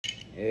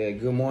Yeah,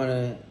 good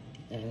morning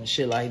and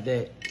shit like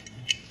that.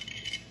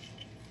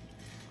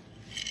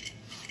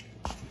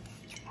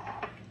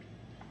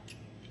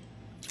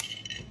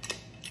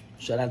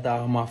 Shout out to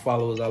all my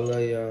followers. I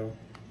love y'all.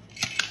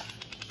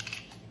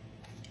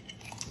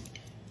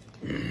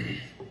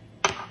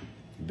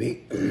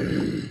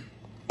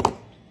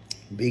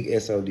 Big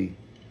SOD.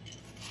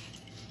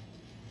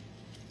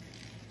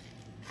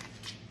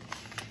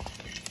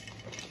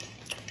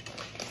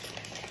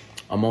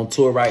 I'm on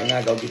tour right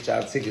now. Go get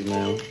y'all tickets,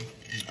 man.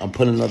 I'm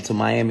pulling up to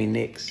Miami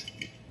next.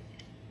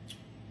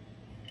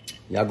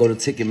 Y'all go to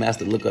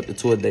Ticketmaster, look up the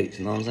tour dates.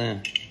 You know what I'm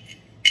saying?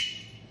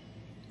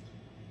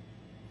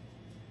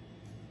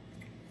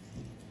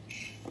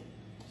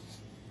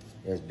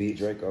 That's Beat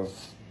Draco.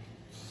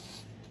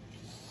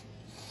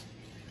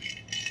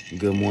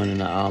 Good morning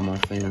to all my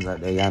fans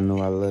out there. Y'all know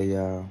I love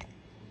y'all.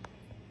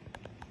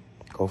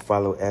 Go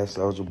follow at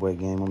Soulja Boy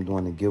Game. I'm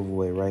doing a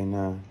giveaway right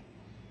now.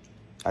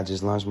 I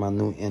just launched my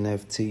new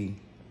NFT.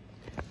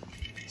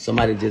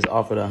 Somebody just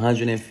offered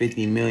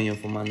 $150 million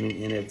for my new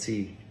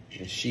NFT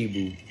in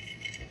Shibu.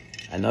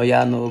 I know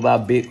y'all know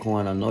about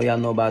Bitcoin. I know y'all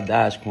know about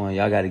Dogecoin.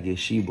 Y'all got to get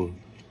Shiba.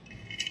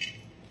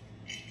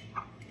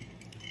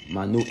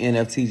 My new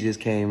NFT just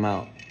came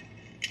out.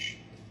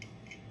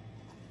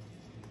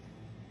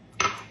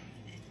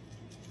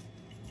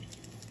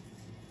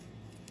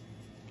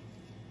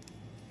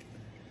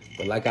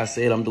 But like I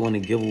said, I'm doing a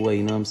giveaway,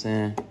 you know what I'm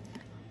saying?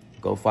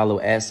 Go follow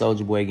at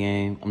Soulja Boy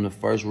Game. I'm the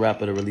first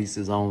rapper to release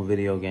his own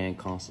video game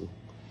console.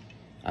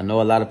 I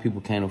know a lot of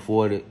people can't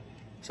afford it,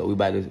 so I'm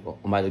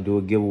about to do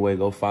a giveaway.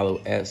 Go follow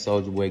at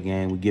Soulja Boy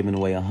Game. We're giving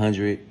away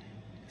 100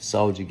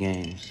 Soulja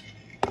games.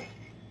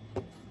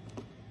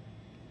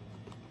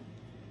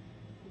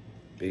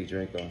 Big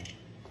Draco.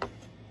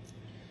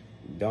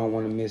 Don't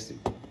want to miss it.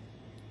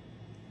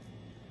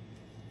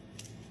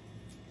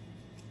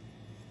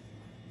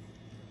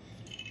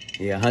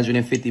 Yeah,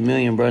 150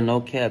 million, bro.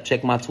 No cap.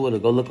 Check my Twitter.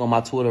 Go look on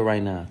my Twitter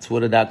right now.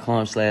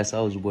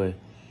 Twitter.com/SouljaBoy.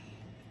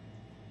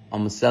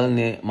 I'm selling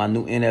it. My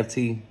new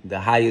NFT. The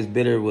highest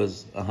bidder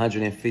was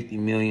 150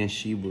 million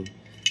Shiba.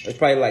 It's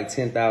probably like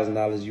 $10,000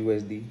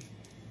 USD.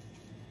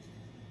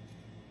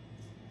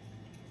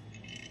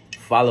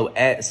 Follow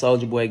at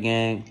Soulja Boy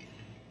Gang.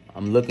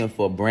 I'm looking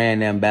for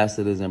brand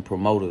ambassadors and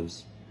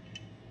promoters.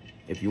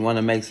 If you want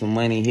to make some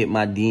money, hit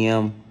my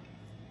DM.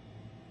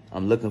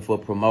 I'm looking for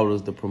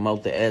promoters to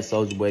promote the at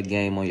Soulja Boy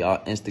Game on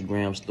y'all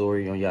Instagram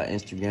story, on y'all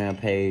Instagram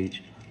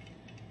page.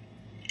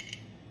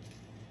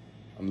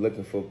 I'm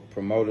looking for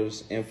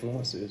promoters,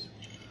 influencers.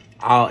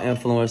 All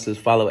influencers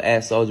follow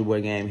at Soulja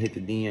Boy Game. Hit the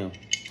DM.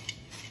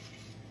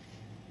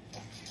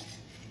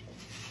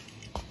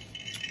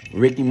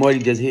 Ricky Morty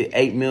just hit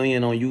 8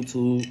 million on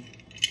YouTube.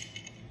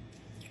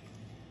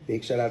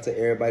 Big shout out to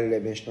everybody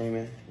that been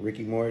streaming.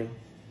 Ricky Morty.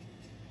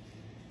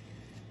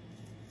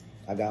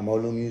 I got more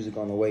new music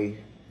on the way.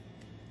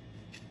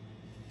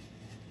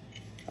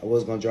 I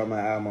was gonna drop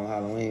my album on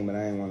Halloween, but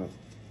I ain't wanna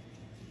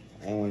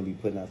be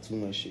putting out too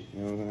much shit.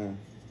 You know what I'm saying?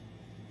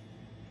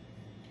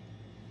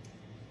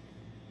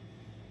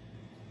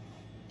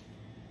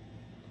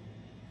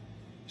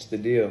 It's the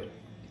deal.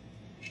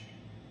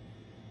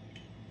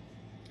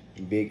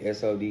 Big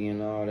SOD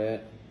and all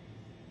that.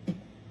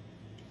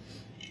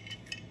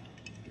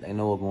 They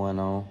know what's going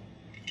on.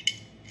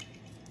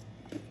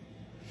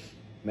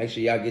 Make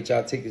sure y'all get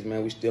y'all tickets,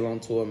 man. We still on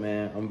tour,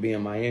 man. I'm gonna be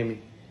in Miami.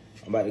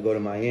 I'm about to go to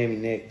Miami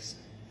next.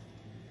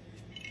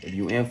 If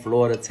you in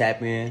Florida,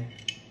 tap in.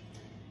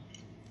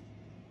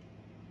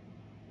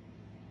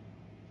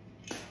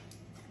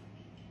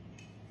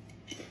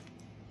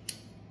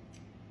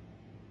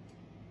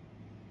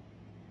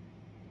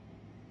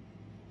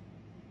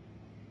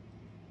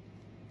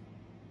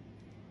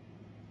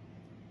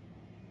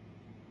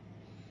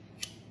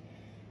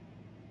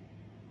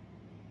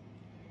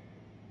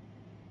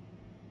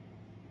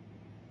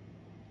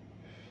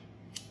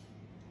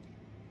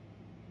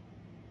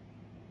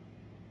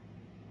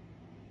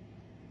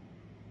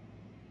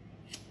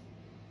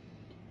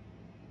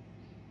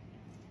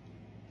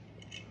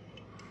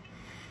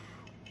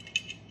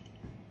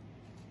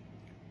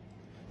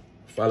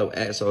 Follow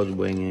at Soulja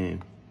Boy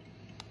Game.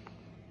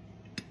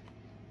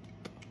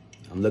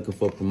 I'm looking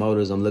for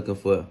promoters. I'm looking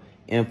for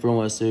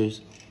influencers.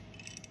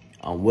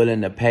 I'm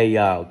willing to pay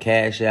y'all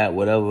cash out,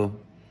 whatever.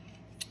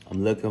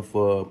 I'm looking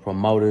for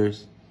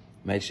promoters.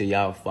 Make sure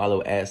y'all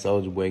follow at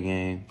Soulja Boy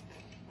Game.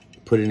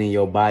 Put it in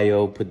your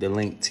bio. Put the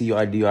link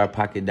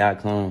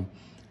trdrpocket.com.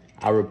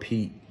 I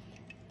repeat,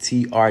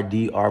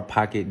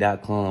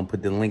 trdrpocket.com.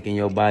 Put the link in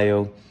your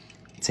bio.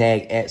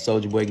 Tag at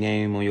Soulja Boy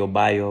Game on your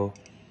bio.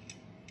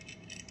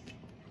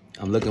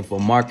 I'm looking for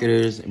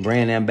marketers and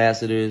brand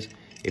ambassadors.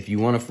 If you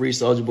want a free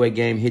Soulja Boy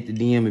Game, hit the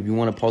DM. If you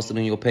want to post it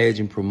on your page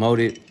and promote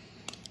it,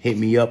 hit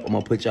me up. I'm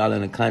going to put y'all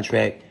in a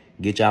contract,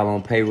 get y'all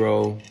on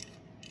payroll.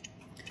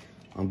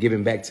 I'm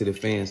giving back to the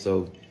fans.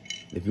 So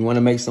if you want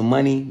to make some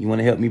money, you want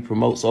to help me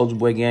promote Soulja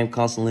Boy Game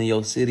constantly in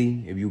your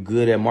city. If you're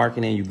good at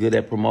marketing, you're good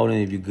at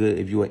promoting,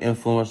 if you're an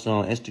influencer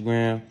on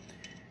Instagram,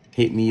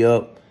 hit me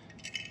up.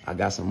 I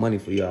got some money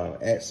for y'all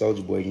at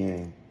Soulja Boy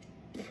Game.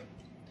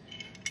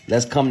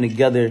 Let's come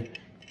together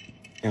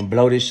and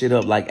blow this shit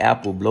up like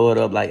Apple, blow it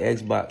up like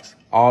Xbox.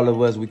 All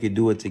of us, we could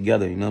do it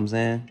together, you know what I'm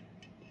saying?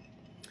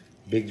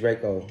 Big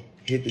Draco,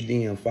 hit the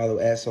DM, follow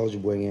at Soulja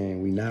Boy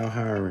Gang. We now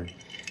hiring.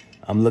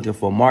 I'm looking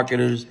for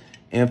marketers,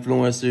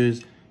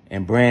 influencers,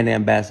 and brand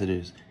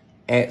ambassadors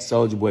at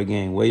Soulja Boy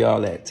Gang. Where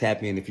y'all at?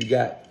 Tap in. If you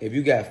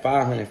got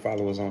 500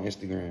 followers on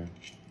Instagram,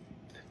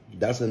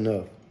 that's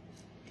enough.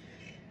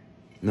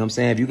 You know what I'm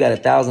saying? If you got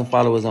 1,000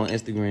 followers on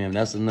Instagram,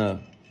 that's enough.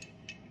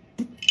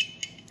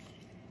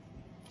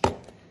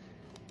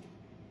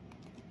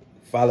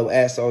 Follow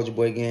at Soulja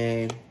Boy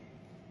Gang,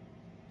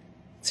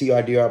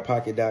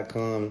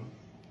 trdrpocket.com.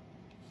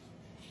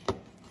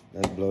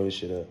 Let's blow this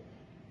shit up.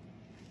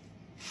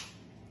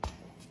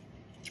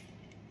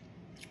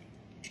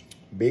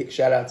 Big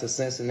shout out to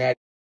Cincinnati,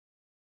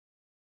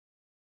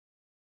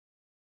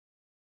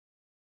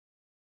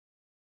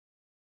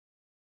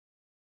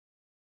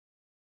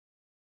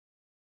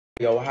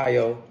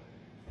 Ohio.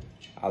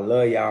 I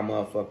love y'all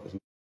motherfuckers.